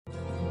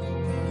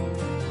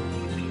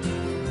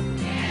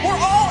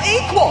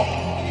equal.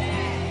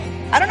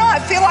 I don't know, I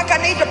feel like I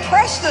need to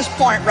press this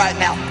point right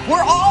now.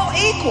 We're all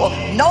equal.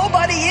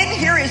 Nobody in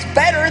here is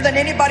better than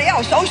anybody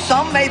else. Oh,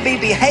 some may be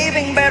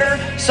behaving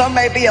better. Some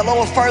may be a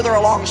little further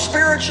along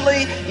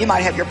spiritually. You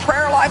might have your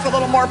prayer life a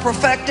little more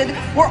perfected.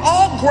 We're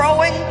all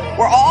growing.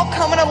 We're all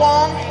coming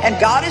along. And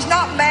God is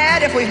not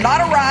mad if we've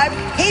not arrived.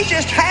 He's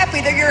just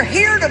happy that you're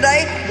here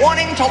today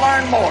wanting to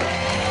learn more.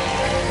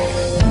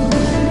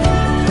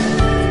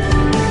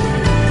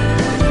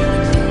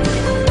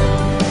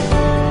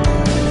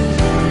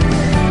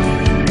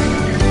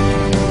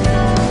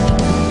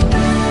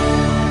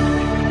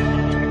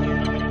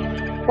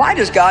 Why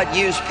does God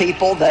use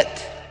people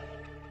that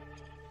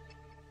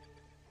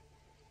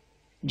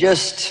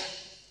just,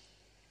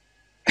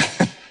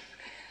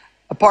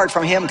 apart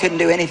from Him, couldn't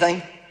do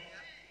anything?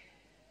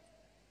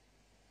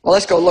 Well,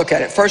 let's go look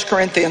at it. 1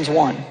 Corinthians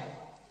 1.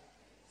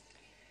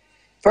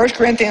 1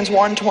 Corinthians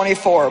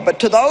 1:24. But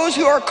to those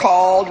who are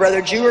called,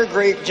 whether Jew or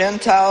Greek,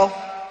 Gentile,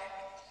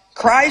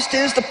 Christ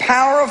is the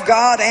power of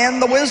God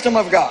and the wisdom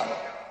of God.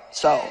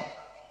 So,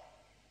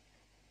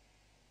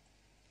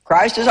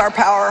 Christ is our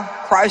power,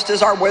 Christ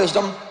is our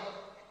wisdom.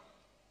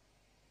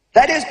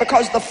 That is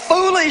because the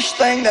foolish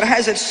thing that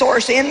has its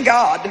source in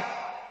God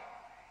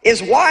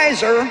is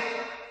wiser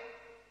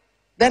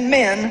than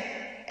men,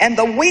 and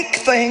the weak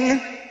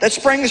thing that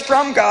springs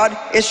from God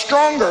is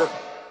stronger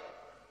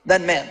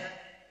than men.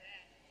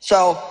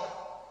 So,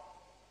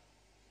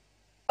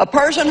 a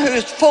person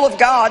who's full of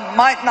God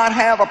might not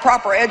have a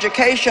proper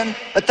education,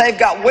 but they've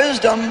got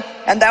wisdom,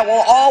 and that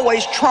will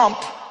always trump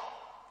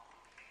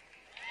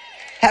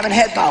having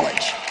head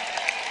knowledge.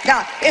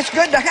 Now, it's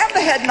good to have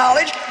the head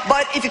knowledge,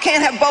 but if you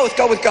can't have both,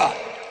 go with God.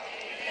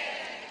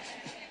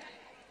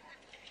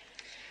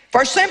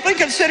 For simply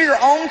consider your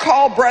own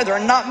called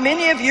brethren. Not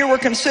many of you were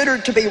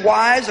considered to be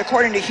wise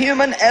according to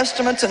human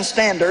estimates and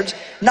standards.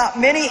 Not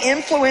many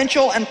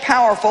influential and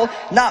powerful.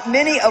 Not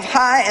many of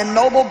high and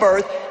noble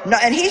birth. No,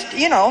 and he's,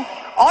 you know,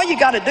 all you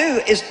got to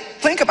do is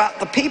think about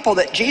the people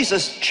that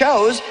Jesus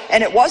chose,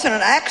 and it wasn't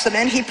an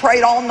accident. He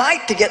prayed all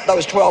night to get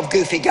those 12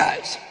 goofy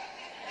guys.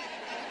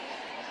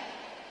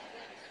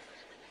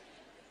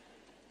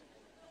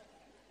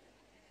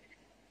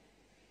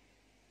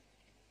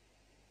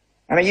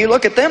 I mean, you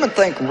look at them and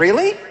think,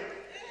 really?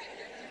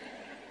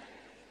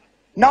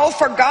 No,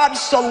 for God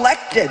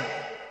selected.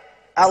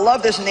 I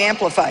love this in the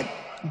Amplified.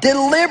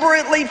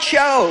 Deliberately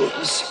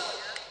chose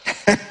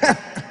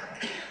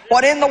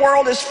what in the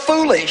world is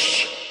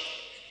foolish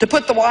to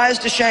put the wise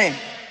to shame,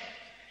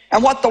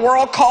 and what the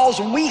world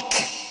calls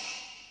weak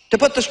to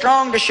put the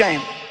strong to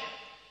shame.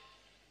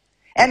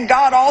 And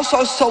God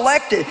also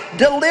selected,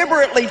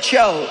 deliberately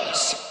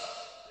chose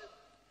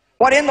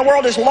what in the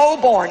world is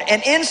lowborn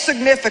and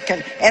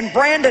insignificant and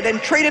branded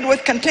and treated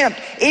with contempt,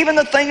 even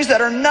the things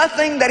that are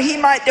nothing, that He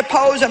might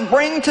depose and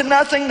bring to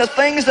nothing the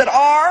things that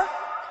are,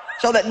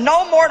 so that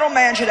no mortal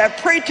man should have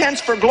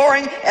pretense for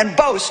glorying and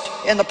boast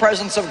in the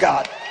presence of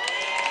God.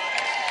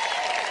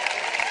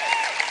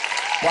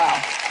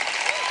 Wow.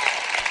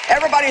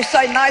 Everybody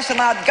say nice and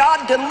loud,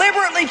 God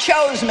deliberately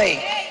chose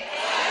me.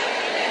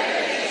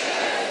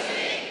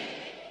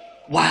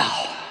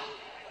 Wow.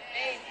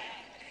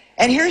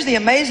 And here's the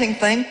amazing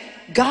thing.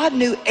 God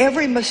knew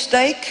every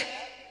mistake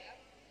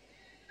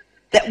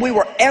that we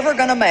were ever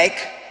going to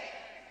make,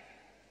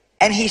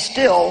 and He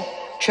still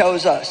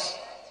chose us.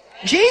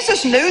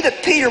 Jesus knew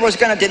that Peter was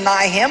going to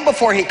deny Him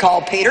before He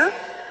called Peter.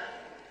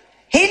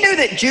 He knew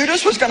that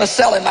Judas was going to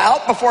sell Him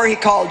out before He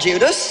called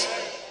Judas.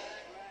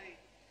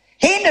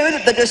 He knew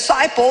that the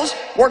disciples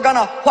were going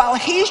to, while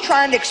He's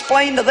trying to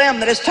explain to them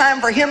that it's time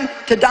for Him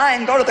to die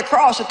and go to the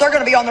cross, that they're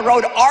going to be on the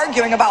road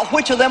arguing about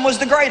which of them was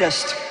the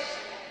greatest.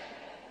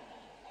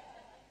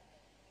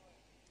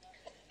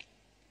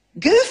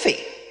 Goofy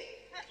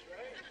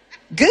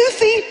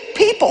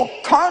people,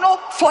 carnal,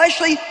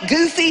 fleshly,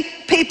 goofy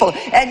people.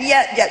 And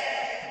yet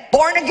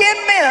born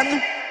again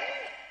men,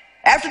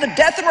 after the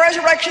death and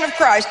resurrection of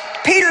Christ,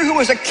 Peter, who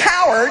was a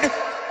coward,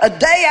 a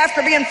day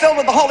after being filled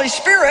with the Holy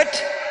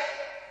Spirit,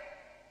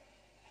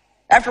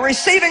 after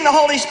receiving the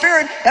Holy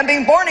Spirit and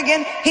being born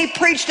again, he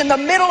preached in the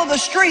middle of the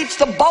streets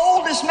the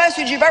boldest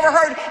message you've ever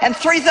heard, and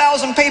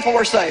 3,000 people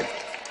were saved.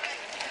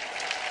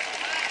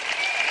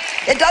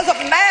 It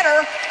doesn't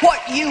matter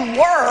what you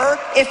were.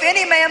 If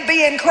any man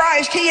be in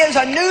Christ, he is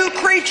a new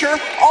creature.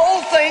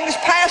 Old things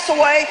pass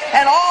away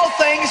and all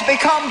things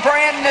become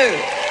brand new.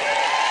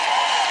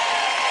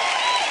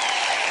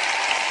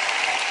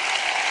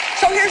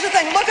 So here's the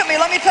thing. Look at me.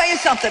 Let me tell you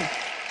something.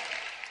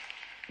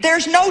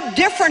 There's no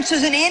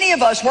differences in any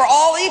of us. We're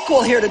all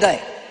equal here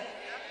today.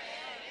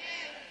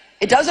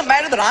 It doesn't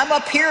matter that I'm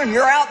up here and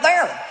you're out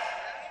there.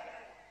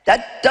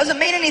 That doesn't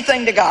mean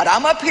anything to God.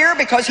 I'm up here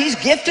because He's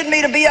gifted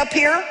me to be up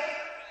here.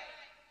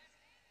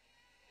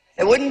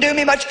 It wouldn't do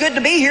me much good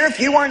to be here if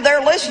you weren't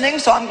there listening,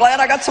 so I'm glad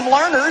I got some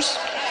learners.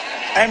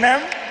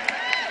 Amen.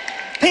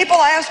 People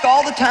ask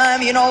all the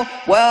time, you know,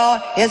 well,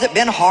 has it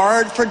been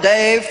hard for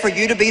Dave for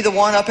you to be the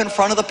one up in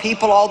front of the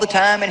people all the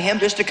time and him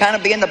just to kind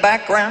of be in the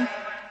background?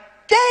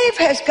 Dave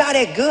has got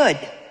it good.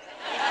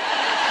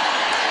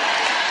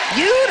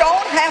 You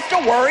don't have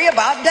to worry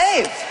about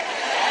Dave.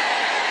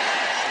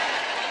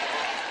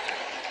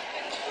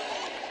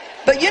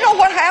 But you know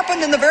what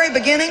happened in the very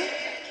beginning?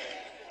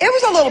 It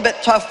was a little bit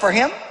tough for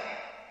him.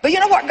 But you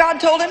know what God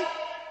told him?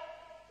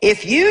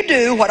 If you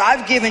do what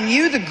I've given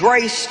you the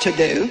grace to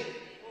do,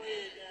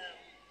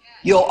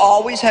 you'll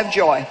always have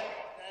joy.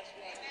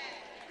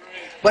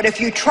 But if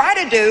you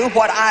try to do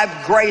what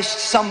I've graced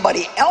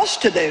somebody else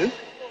to do,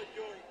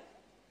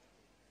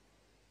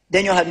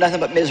 then you'll have nothing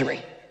but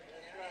misery.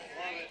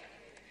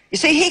 You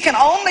see, he can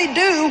only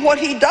do what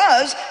he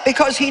does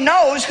because he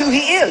knows who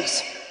he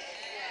is.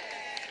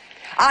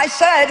 I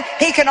said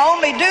he can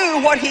only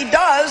do what he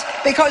does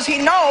because he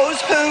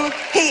knows who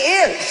he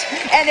is.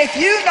 And if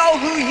you know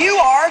who you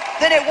are,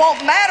 then it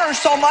won't matter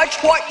so much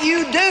what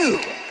you do.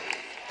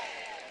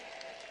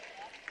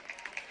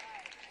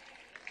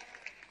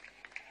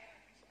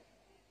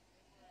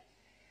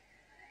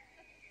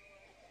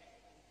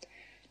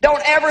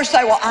 Don't ever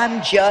say, well,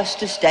 I'm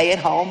just a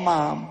stay-at-home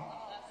mom.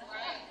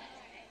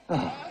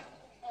 Oh.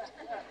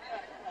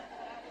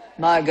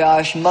 My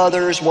gosh,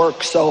 mothers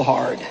work so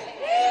hard.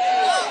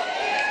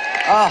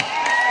 Oh,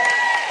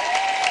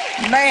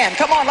 man,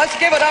 come on, let's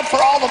give it up for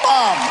all the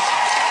moms.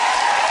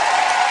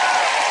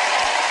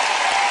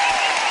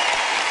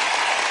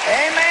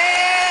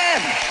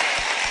 Amen.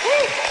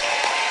 Woo.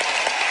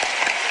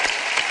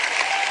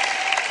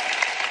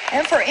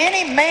 And for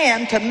any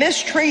man to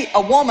mistreat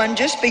a woman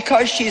just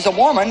because she's a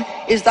woman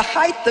is the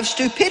height of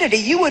stupidity.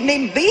 You wouldn't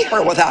even be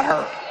here without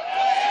her.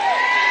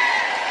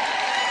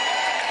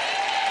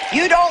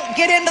 You don't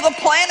get into the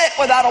planet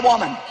without a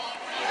woman.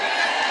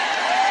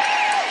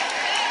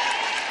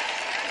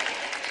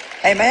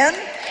 Amen?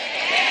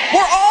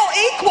 We're all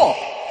equal.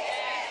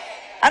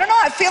 I don't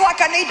know, I feel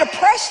like I need to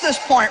press this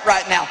point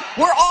right now.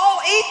 We're all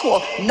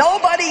equal.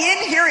 Nobody in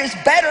here is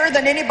better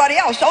than anybody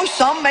else. Oh,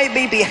 some may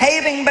be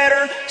behaving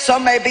better.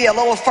 Some may be a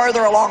little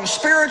further along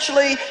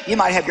spiritually. You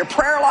might have your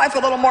prayer life a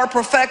little more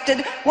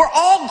perfected. We're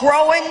all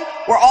growing.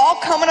 We're all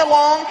coming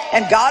along.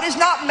 And God is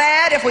not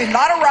mad if we've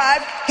not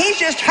arrived. He's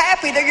just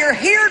happy that you're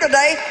here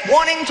today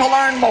wanting to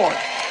learn more.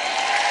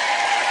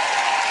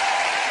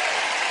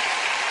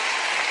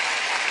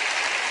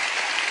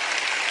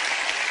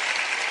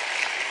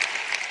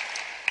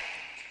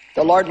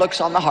 The Lord looks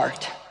on the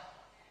heart.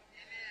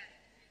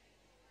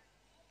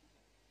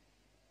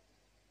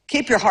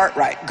 Keep your heart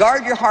right.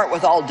 Guard your heart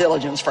with all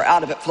diligence, for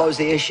out of it flows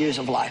the issues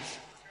of life.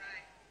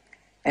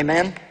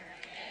 Amen?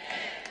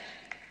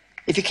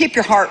 If you keep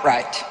your heart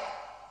right,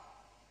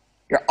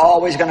 you're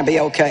always going to be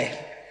okay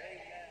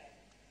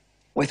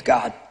with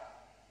God.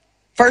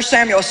 1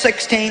 Samuel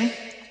 16,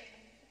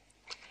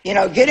 you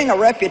know, getting a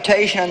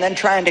reputation and then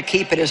trying to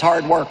keep it is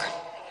hard work.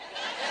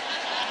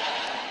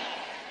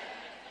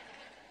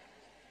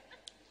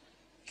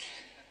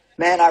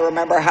 Man, I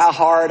remember how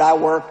hard I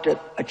worked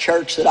at a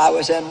church that I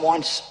was in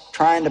once,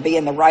 trying to be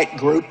in the right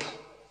group.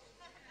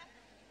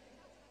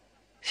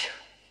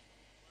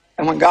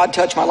 And when God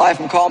touched my life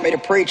and called me to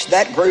preach,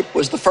 that group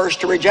was the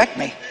first to reject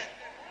me.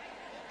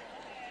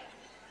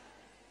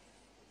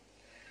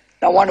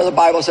 No wonder the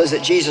Bible says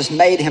that Jesus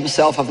made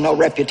himself of no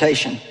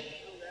reputation.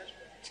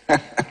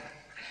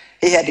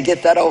 He had to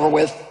get that over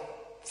with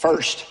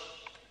first.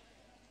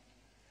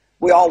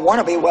 We all want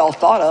to be well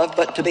thought of,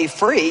 but to be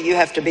free, you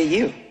have to be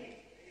you.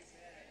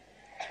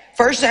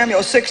 1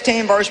 Samuel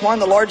 16, verse 1,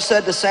 the Lord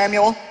said to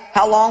Samuel,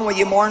 how long will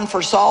you mourn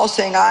for Saul,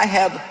 seeing I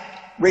have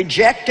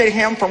rejected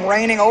him from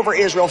reigning over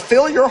Israel?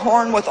 Fill your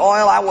horn with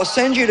oil. I will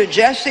send you to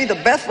Jesse the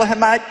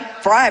Bethlehemite,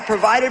 for I have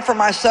provided for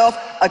myself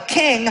a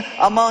king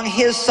among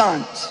his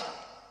sons.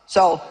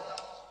 So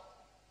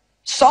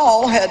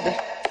Saul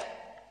had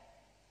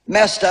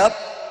messed up,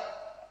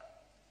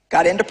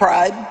 got into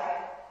pride,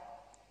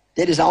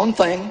 did his own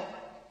thing.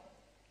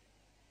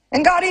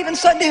 And God even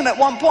said to him at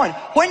one point,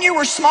 when you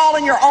were small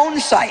in your own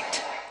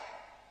sight,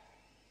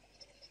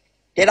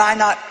 did I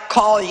not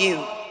call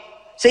you?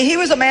 See, he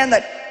was a man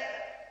that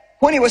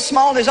when he was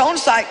small in his own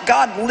sight,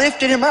 God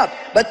lifted him up.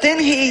 But then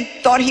he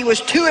thought he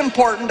was too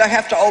important to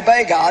have to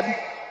obey God.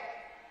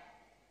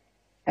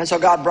 And so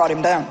God brought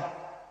him down.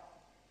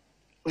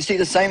 We see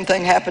the same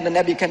thing happen to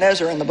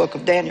Nebuchadnezzar in the book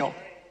of Daniel.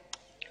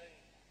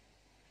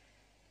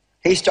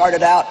 He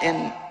started out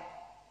in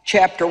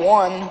chapter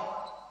 1.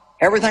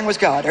 Everything was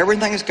God.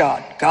 Everything is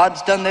God.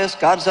 God's done this.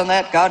 God's done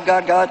that. God,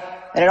 God, God.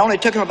 And it only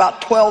took him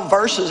about 12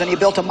 verses and he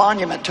built a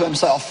monument to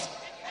himself.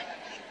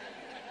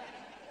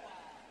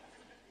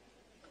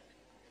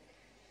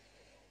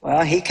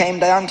 Well, he came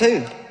down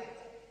too.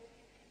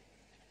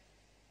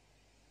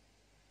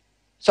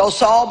 So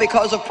Saul,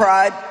 because of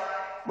pride,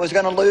 was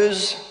going to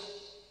lose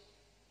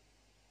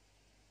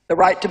the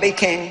right to be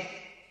king.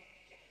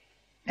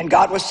 And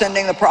God was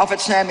sending the prophet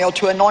Samuel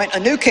to anoint a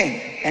new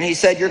king. And he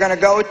said, you're going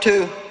to go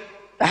to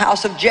the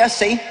house of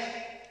Jesse.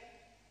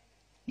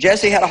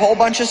 Jesse had a whole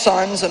bunch of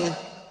sons, and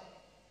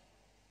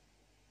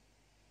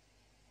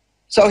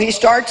so he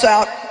starts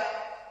out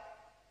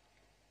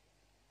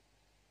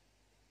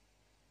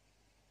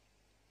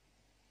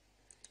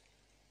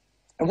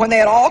and when they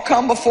had all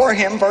come before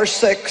him, verse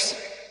 6,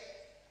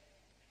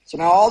 So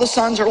now all the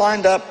sons are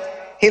lined up.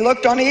 He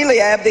looked on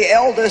Eliab, the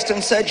eldest,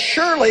 and said,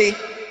 surely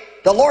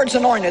the Lord's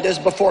anointed is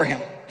before him.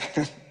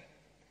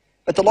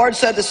 But the Lord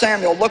said to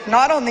Samuel, look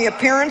not on the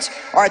appearance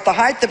or at the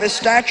height of his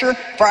stature,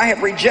 for I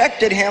have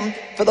rejected him.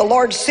 For the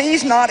Lord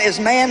sees not as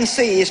man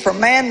sees, for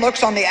man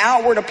looks on the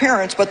outward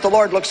appearance, but the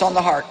Lord looks on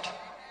the heart.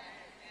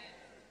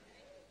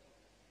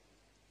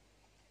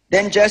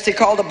 Then Jesse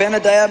called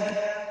Abinadab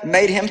and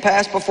made him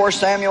pass before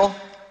Samuel.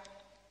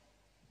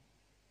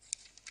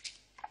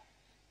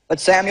 But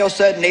Samuel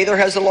said, neither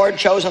has the Lord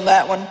chosen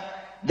that one.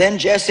 Then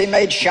Jesse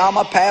made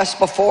Shammah pass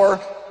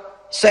before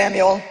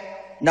Samuel.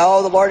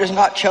 No, the Lord has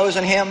not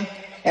chosen him.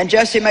 And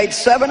Jesse made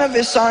 7 of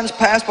his sons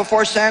pass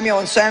before Samuel.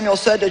 And Samuel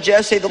said to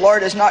Jesse, the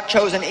Lord has not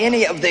chosen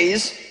any of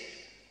these.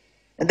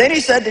 And then he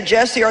said to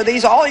Jesse, are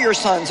these all your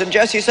sons? And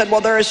Jesse said, well,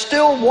 there is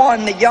still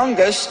one, the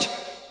youngest,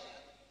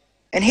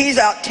 and he's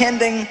out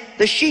tending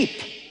the sheep.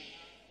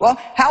 Well,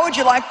 how would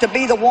you like to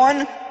be the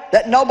one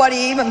that nobody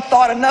even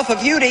thought enough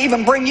of you to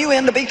even bring you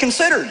in to be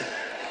considered?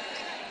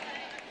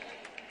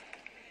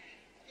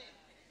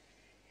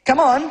 Come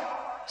on.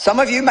 Some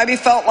of you maybe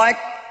felt like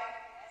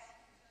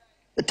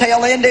the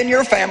tail end in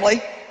your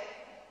family.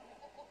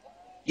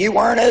 You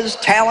weren't as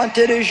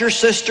talented as your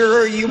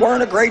sister, or you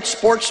weren't a great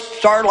sports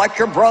star like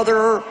your brother,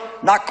 or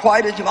not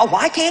quite as, well,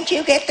 why can't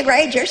you get the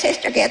grades your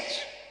sister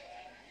gets?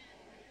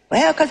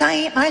 Well, because I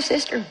ain't my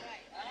sister. Of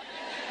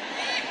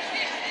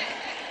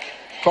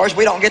course,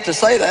 we don't get to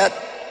say that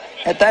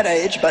at that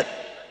age, but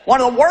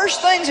one of the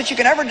worst things that you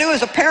can ever do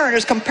as a parent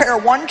is compare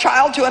one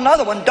child to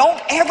another one.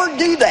 Don't ever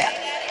do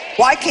that.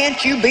 Why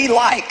can't you be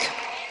like?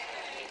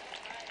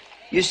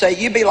 You say,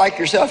 you be like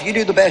yourself. You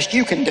do the best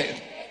you can do.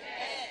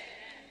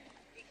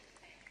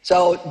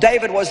 So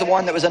David was the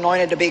one that was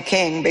anointed to be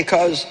king,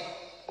 because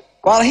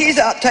while he's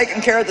out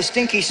taking care of the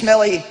stinky,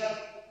 smelly,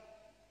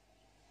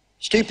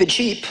 stupid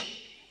sheep,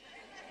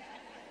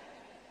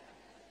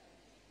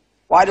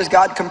 why does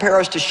God compare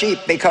us to sheep?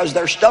 Because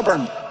they're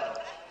stubborn.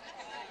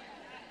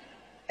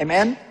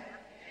 Amen?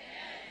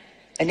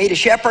 They need a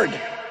shepherd.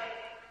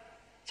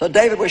 So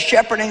David was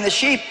shepherding the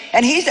sheep,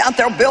 and he's out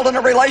there building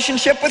a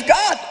relationship with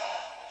God.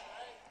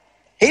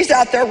 He's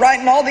out there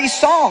writing all these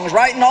songs,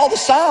 writing all the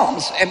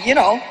Psalms, and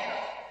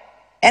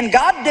and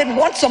God didn't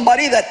want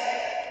somebody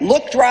that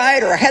looked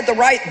right or had the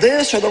right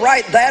this or the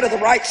right that or the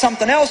right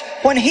something else.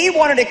 When he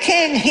wanted a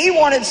king, he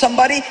wanted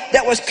somebody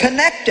that was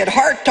connected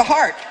heart to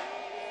heart.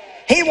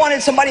 He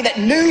wanted somebody that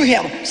knew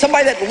him,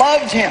 somebody that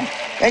loved him.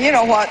 And you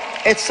know what?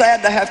 It's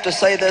sad to have to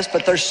say this,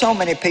 but there's so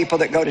many people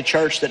that go to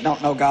church that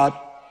don't know God.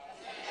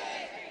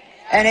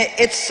 And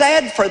it's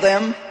sad for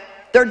them.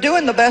 They're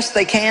doing the best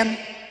they can.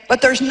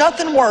 But there's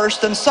nothing worse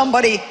than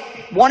somebody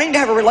wanting to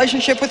have a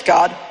relationship with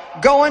God,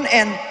 going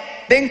and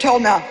being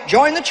told, now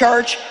join the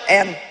church,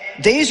 and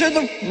these are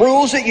the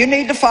rules that you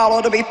need to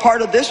follow to be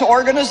part of this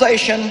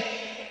organization,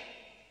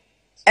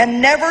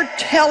 and never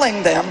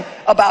telling them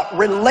about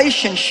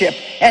relationship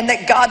and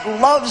that God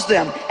loves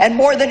them, and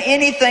more than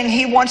anything,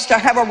 he wants to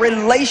have a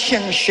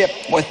relationship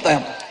with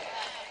them.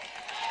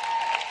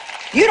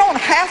 You don't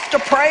have to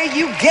pray,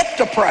 you get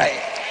to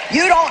pray.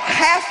 You don't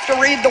have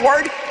to read the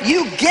word,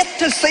 you get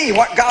to see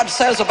what God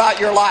says about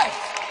your life.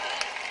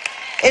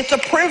 It's a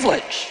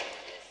privilege.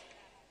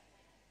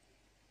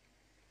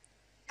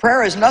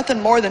 Prayer is nothing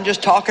more than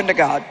just talking to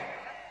God.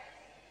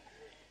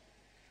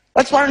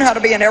 Let's learn how to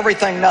be an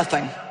everything,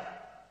 nothing.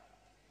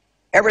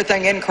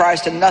 Everything in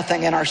Christ and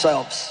nothing in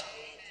ourselves.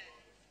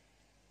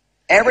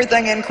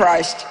 Everything in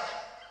Christ.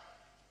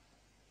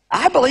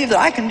 I believe that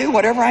I can do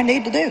whatever I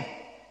need to do.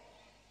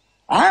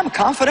 I'm a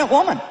confident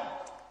woman.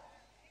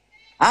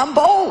 I'm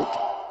bold.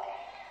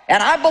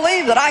 And I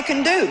believe that I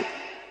can do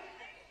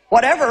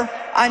whatever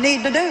I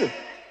need to do.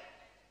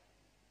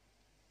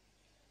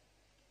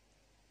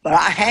 But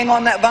I hang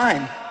on that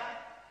vine.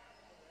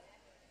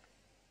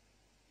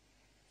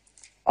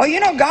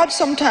 Oh, God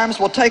sometimes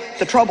will take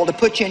the trouble to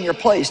put you in your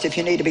place if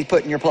you need to be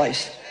put in your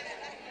place.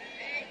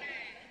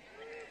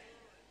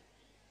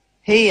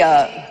 He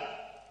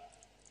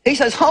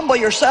says, humble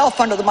yourself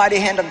under the mighty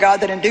hand of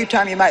God, that in due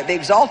time you might be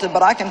exalted.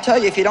 But I can tell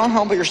you, if you don't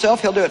humble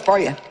yourself, he'll do it for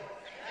you.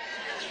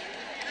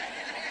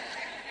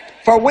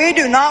 For we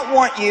do not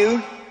want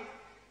you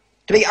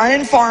to be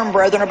uninformed,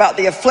 brethren, about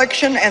the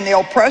affliction and the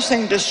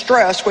oppressing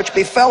distress which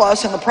befell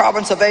us in the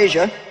province of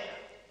Asia,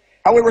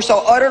 how we were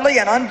so utterly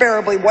and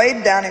unbearably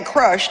weighed down and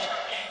crushed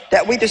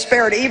that we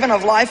despaired even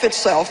of life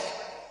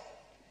itself.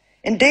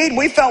 Indeed,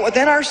 we felt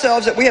within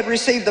ourselves that we had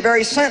received the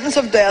very sentence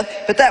of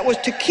death, but that was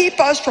to keep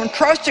us from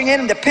trusting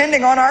in and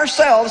depending on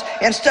ourselves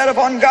instead of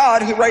on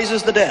God who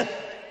raises the dead.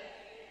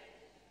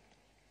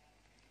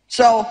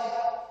 So,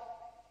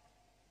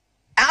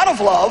 out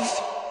of love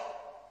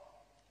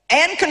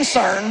and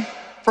concern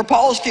for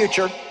Paul's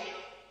future,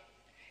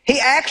 he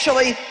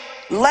actually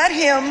let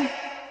him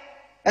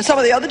and some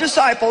of the other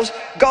disciples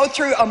go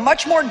through a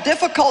much more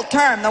difficult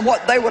time than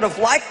what they would have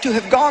liked to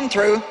have gone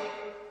through,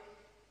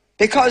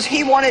 because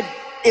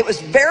it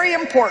was very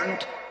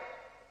important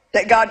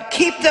that God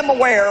keep them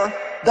aware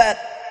that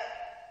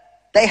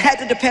they had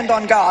to depend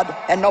on God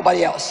and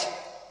nobody else.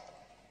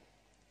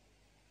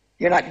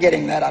 You're not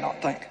getting that, I don't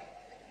think.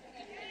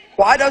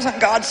 Why doesn't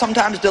God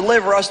sometimes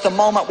deliver us the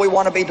moment we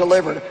want to be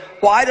delivered?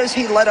 Why does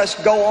he let us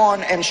go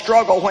on and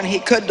struggle when he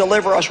could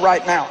deliver us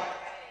right now?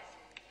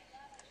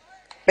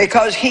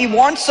 Because he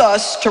wants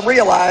us to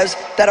realize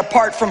that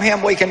apart from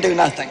him we can do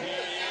nothing.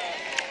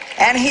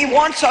 And he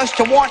wants us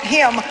to want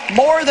him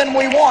more than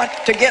we want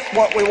to get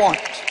what we want.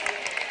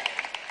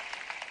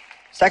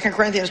 2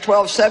 Corinthians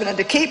 12:7, and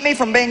to keep me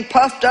from being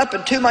puffed up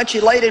and too much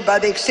elated by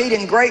the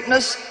exceeding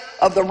greatness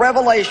of the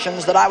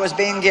revelations that I was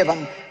being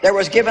given, there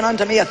was given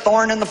unto me a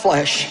thorn in the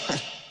flesh,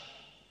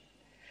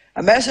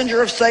 a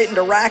messenger of Satan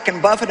to rack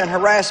and buffet and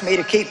harass me,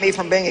 to keep me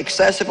from being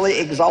excessively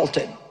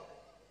exalted.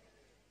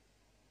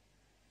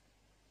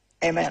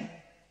 Amen.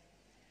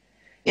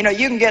 You know,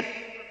 you can get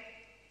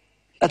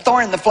a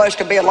thorn in the flesh,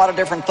 could be a lot of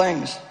different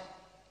things.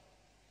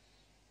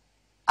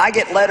 I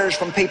get letters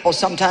from people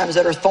sometimes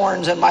that are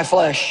thorns in my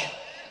flesh.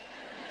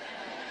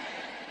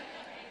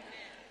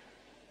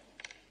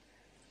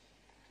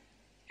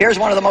 Here's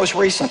one of the most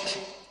recent.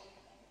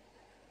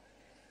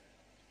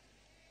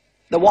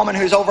 The woman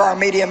who's over our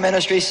media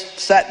ministry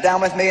sat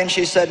down with me and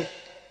she said,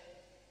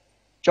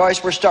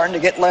 Joyce, we're starting to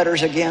get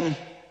letters again,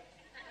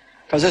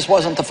 because this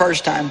wasn't the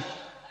first time,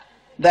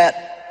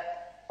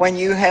 that when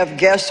you have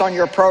guests on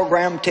your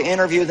program to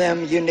interview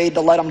them, you need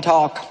to let them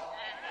talk.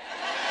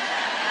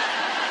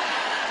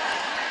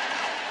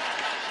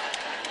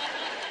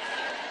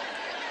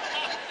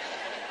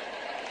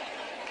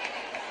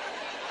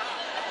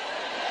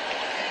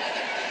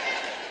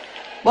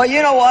 Well,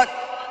 you know what?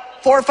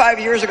 4 or 5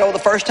 years ago, the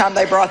first time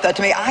they brought that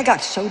to me, I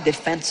got so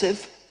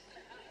defensive.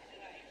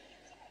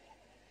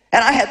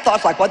 And I had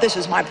thoughts like, well, this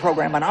is my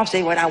program, and I'll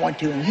say what I want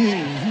to.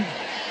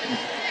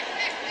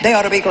 They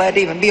ought to be glad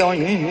to even be on.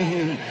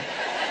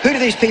 Who do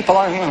these people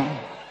are?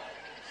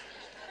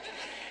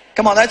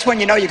 Come on, that's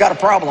when you know you got a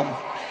problem.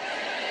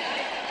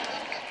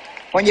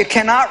 When you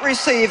cannot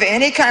receive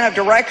any kind of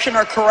direction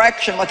or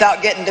correction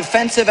without getting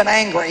defensive and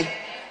angry.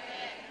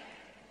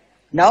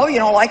 No, you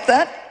don't like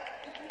that?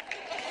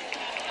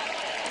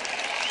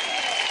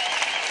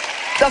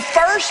 The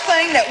first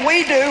thing that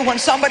we do when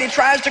somebody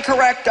tries to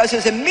correct us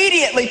is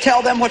immediately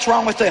tell them what's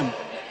wrong with them.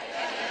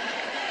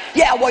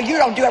 Yeah, well, you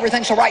don't do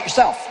everything so right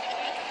yourself.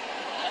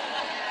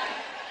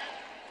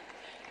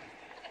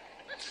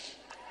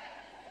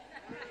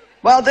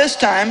 Well, this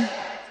time,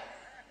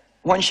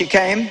 when she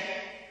came,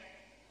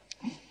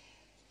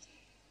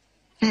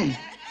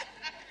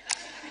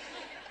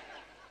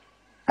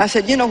 I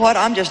said, you know what,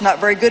 I'm just not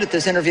very good at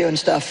this interviewing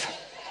stuff.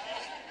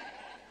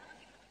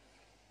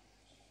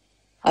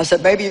 I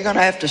said, baby, you're going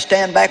to have to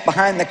stand back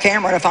behind the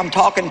camera, and if I'm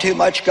talking too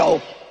much, go.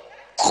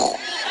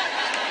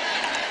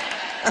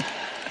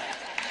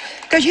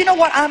 Because you know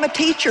what? I'm a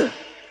teacher,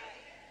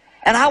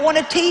 and I want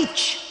to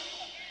teach.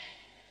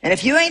 And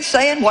if you ain't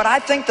saying what I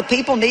think the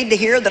people need to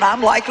hear, then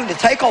I'm likely to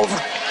take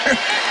over.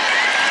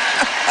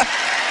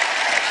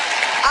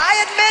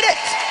 I admit it.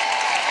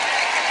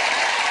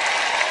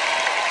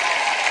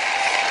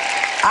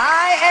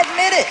 I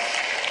admit it.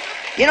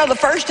 You know, the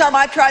first time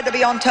I tried to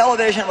be on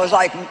television was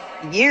like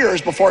years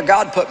before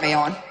God put me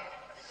on.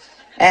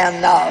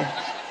 And I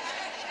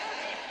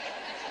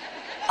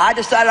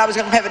decided I was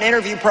going to have an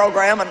interview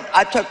program, and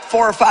I took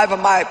 4 or 5 of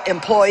my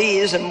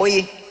employees, and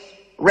we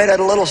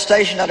rented a little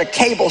station at a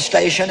cable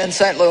station in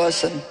St.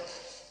 Louis,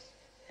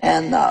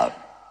 and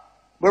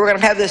we were going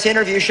to have this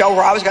interview show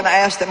where I was going to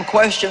ask them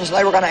questions and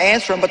they were going to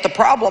answer them. But the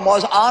problem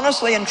was,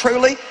 honestly and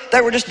truly, they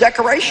were just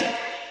decoration.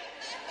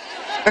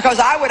 Because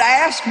I would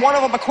ask one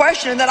of them a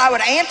question and then I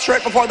would answer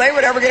it before they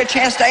would ever get a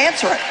chance to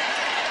answer it.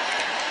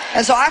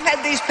 And so I've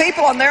had these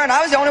people on there and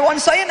I was the only one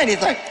saying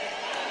anything.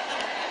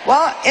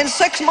 Well, in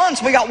 6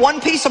 months, we got 1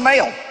 piece of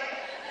mail.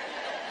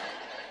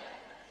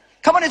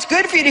 Come on, it's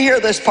good for you to hear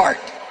this part.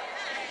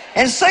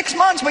 In 6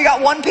 months, we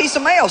got 1 piece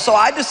of mail. So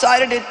I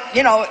decided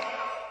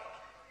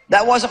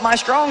that wasn't my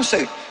strong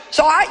suit.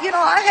 So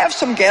I have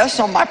some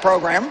guests on my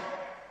program,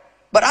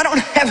 but I don't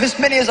have as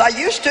many as I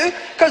used to,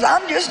 because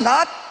I'm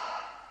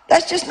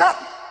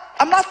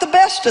not the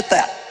best at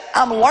that.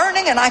 I'm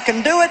learning and I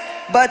can do it,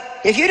 but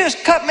if you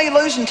just cut me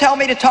loose and tell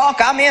me to talk,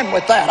 I'm in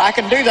with that. I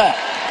can do that.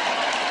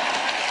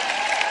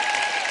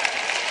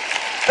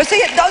 But see,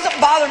 it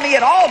doesn't bother me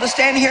at all to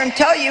stand here and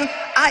tell you,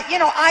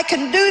 I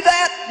can do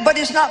that, but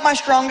it's not my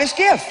strongest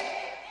gift.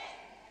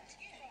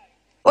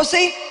 Well,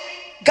 see,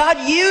 God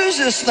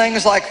uses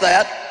things like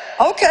that.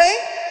 Okay,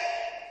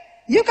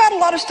 you got a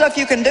lot of stuff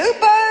you can do,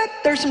 but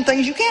there's some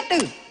things you can't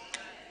do.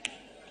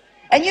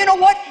 And you know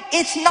what?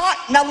 It's not,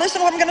 now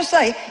listen to what I'm going to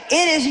say.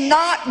 It is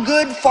not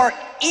good for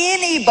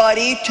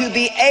anybody to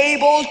be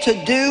able to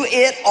do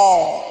it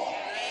all.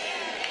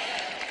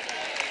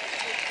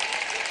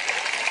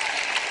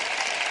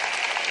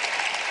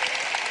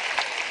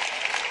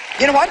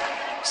 You know what?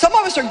 Some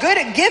of us are good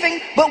at giving,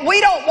 but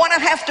we don't want to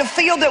have to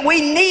feel that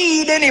we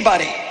need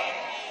anybody.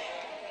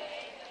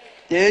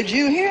 Did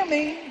you hear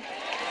me?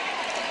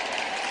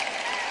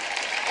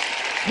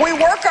 We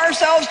work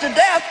ourselves to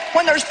death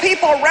when there's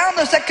people around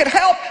us that could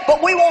help,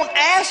 but we won't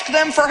ask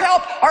them for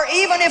help. Or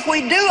even if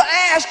we do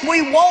ask,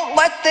 we won't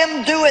let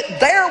them do it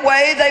their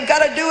way. They've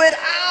got to do it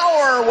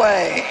our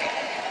way.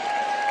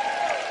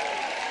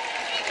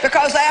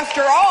 Because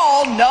after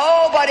all,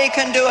 nobody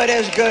can do it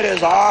as good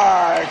as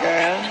I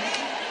can.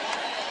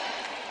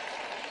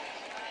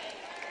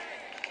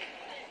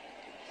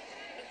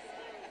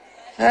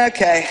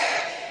 Okay,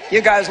 you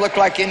guys look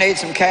like you need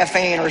some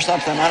caffeine or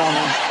something. I don't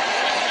know.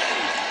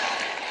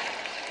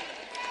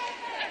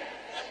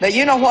 But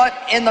you know what?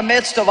 In the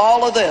midst of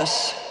all of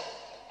this,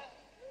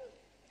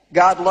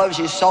 God loves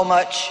you so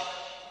much.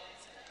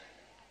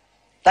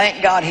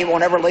 Thank God He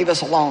won't ever leave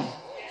us alone.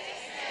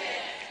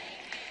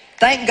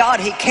 Thank God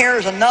He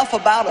cares enough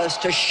about us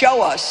to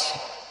show us.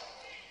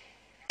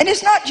 And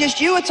it's not just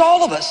you, it's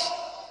all of us.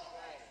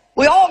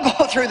 We all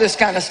go through this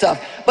kind of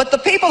stuff. But the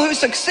people who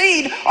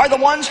succeed are the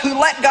ones who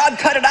let God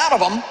cut it out of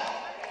them.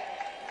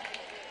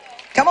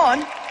 Come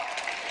on.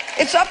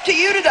 It's up to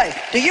you today.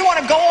 Do you want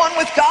to go on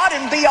with God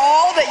and be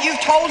all that you've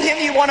told Him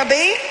you want to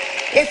be?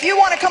 If you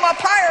want to come up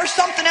higher,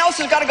 something else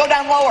has got to go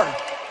down lower.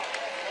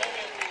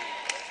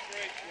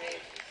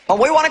 When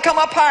we want to come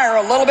up higher,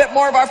 a little bit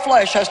more of our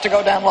flesh has to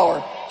go down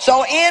lower.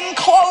 So in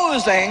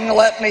closing,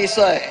 let me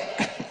say,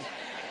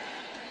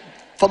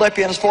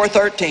 Philippians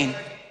 4:13.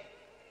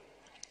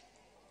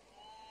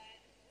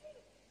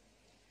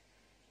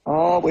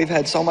 Oh, we've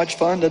had so much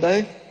fun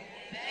today.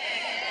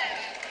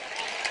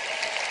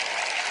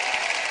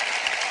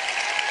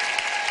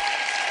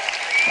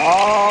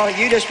 Oh,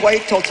 you just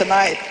wait till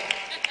tonight.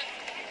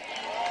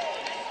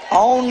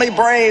 Only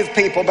brave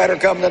people better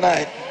come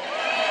tonight.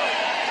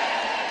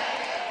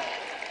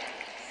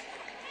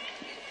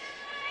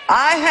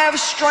 I have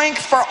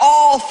strength for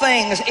all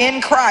things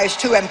in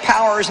Christ who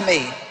empowers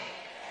me.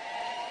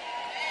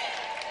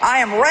 I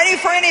am ready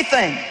for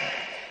anything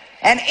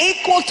and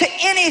equal to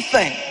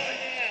anything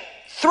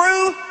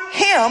through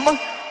Him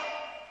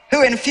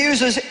who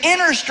infuses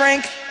inner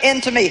strength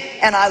into me.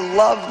 And I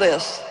love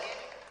this.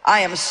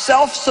 I am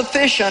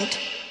self-sufficient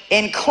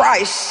in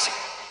Christ's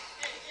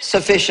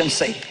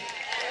sufficiency.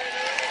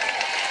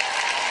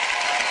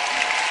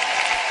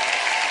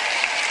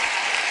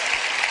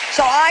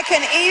 So I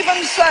can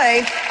even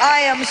say I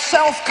am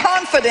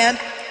self-confident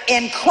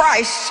in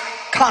Christ's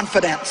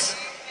confidence.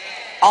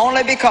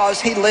 Only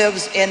because He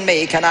lives in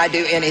me can I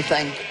do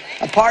anything.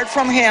 Apart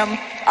from Him,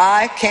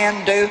 I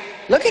can do.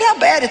 Look at how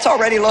bad it's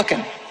already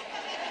looking.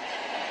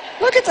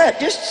 Look at that.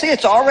 Just see,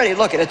 it's already,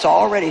 look, it's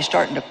already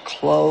starting to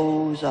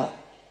close up.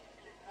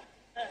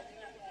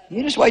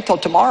 You just wait till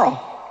tomorrow.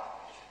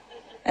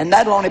 And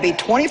that'll only be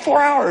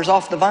 24 hours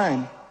off the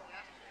vine.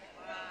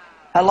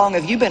 How long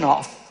have you been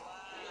off?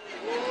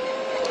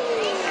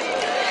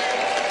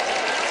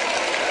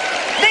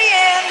 The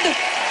end.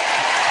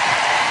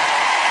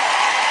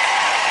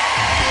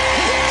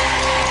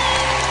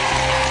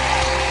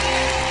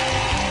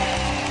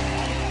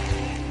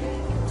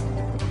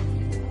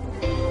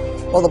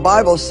 Well, the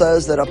Bible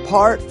says that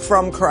apart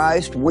from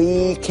Christ,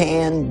 we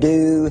can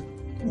do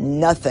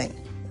nothing.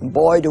 And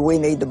boy, do we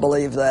need to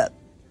believe that.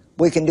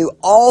 We can do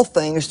all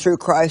things through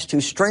Christ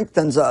who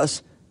strengthens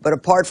us, but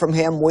apart from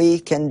Him, we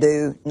can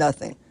do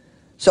nothing.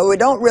 So we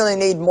don't really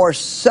need more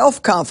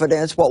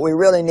self-confidence. What we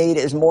really need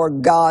is more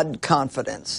God confidence.